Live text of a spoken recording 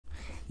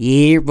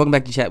Yeah, welcome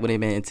back to Chat with A,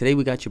 man. And today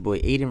we got your boy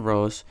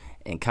adinross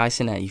and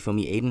kaicenat. You feel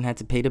me? Adin had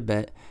to pay the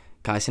bet.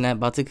 Kaicenat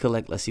about to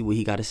collect. Let's see what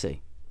he got to say.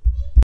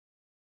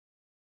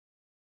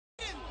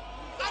 I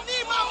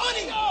need my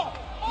money,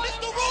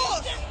 Mr.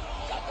 Ross.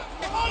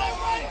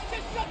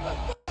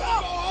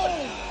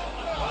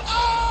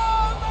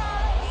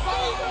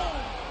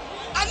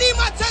 I need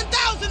my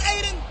 10,000,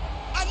 Adin.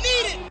 I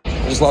need it.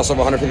 I just lost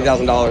over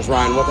 $150,000,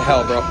 Ryan. What the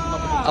hell, bro?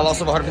 I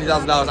lost over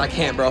 $150,000. I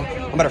can't, bro.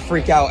 I'm about to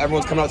freak out.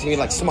 Everyone's coming up to me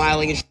like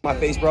smiling and shit in my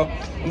face, bro.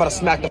 I'm about to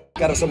smack the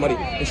fuck out of somebody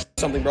and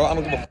something, bro. I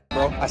don't give a fuck,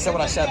 bro. I said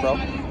what I said, bro.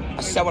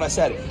 I said what I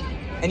said.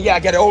 And yeah, I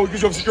get it. Oh,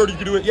 because you have security, you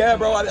can do it. Yeah,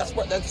 bro. That's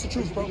the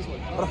truth, bro.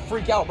 I'm about to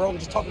freak out, bro. I'm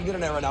just talking to the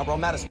internet right now, bro.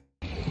 I'm mad as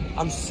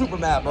I'm super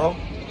mad, bro.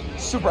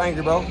 Super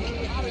angry, bro.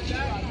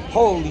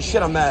 Holy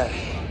shit, I'm mad.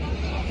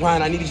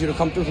 Ryan, I needed you to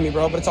come through for me,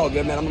 bro. But it's all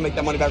good, man. I'm gonna make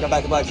that money back to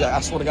blackjack. I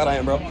swear to God, I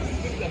am, bro.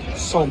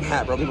 So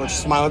mad, bro. People are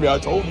just smiling at me. I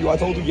told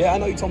you. Yeah, I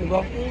know you told me,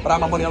 bro. But I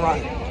have my money on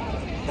Ryan.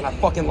 And I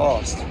fucking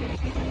lost.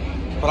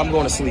 But I'm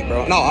going to sleep,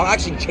 bro. No, I'm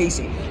actually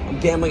chasing.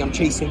 I'm gambling, I'm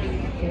chasing.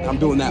 And I'm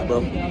doing that,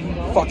 bro.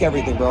 Fuck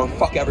everything, bro.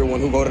 Fuck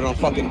everyone who voted on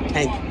fucking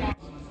Tank.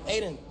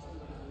 Adin,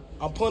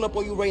 I'm pulling up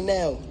on you right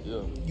now.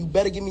 Yeah. You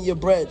better give me your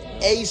bread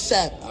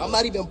ASAP. I'm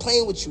not even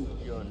playing with you.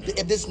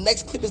 If this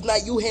next clip is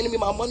not you handing me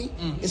my money,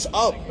 it's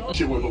up.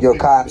 Yo,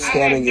 Kai, I'm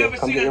scamming you.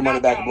 Come get your money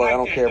back, boy. I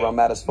don't care, bro. I'm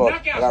mad as fuck.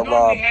 I got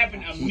robbed.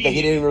 He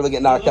didn't even really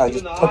get knocked out. He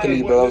just took it to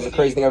you, bro. That was the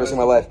craziest thing I've ever seen in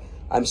my life.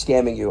 I'm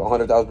scamming you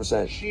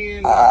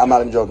 100,000%. I'm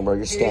not even joking, bro.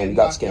 You're scammed. You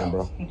got scammed,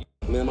 bro.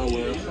 Man, my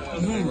word.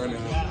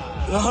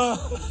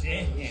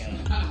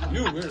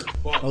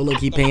 Oh, look,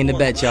 he paying the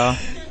bet, y'all.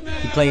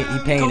 He paying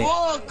it.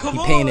 He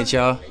paying it,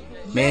 y'all.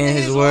 Man,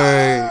 his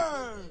word.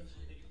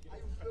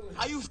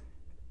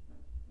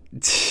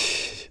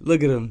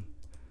 Look at him.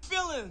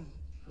 Feeling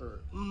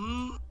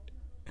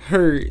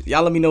Hurt.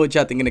 Y'all let me know what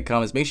y'all think in the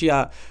comments. Make sure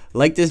y'all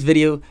like this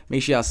video.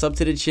 Make sure y'all sub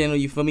to the channel.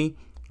 You feel me?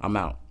 I'm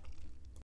out.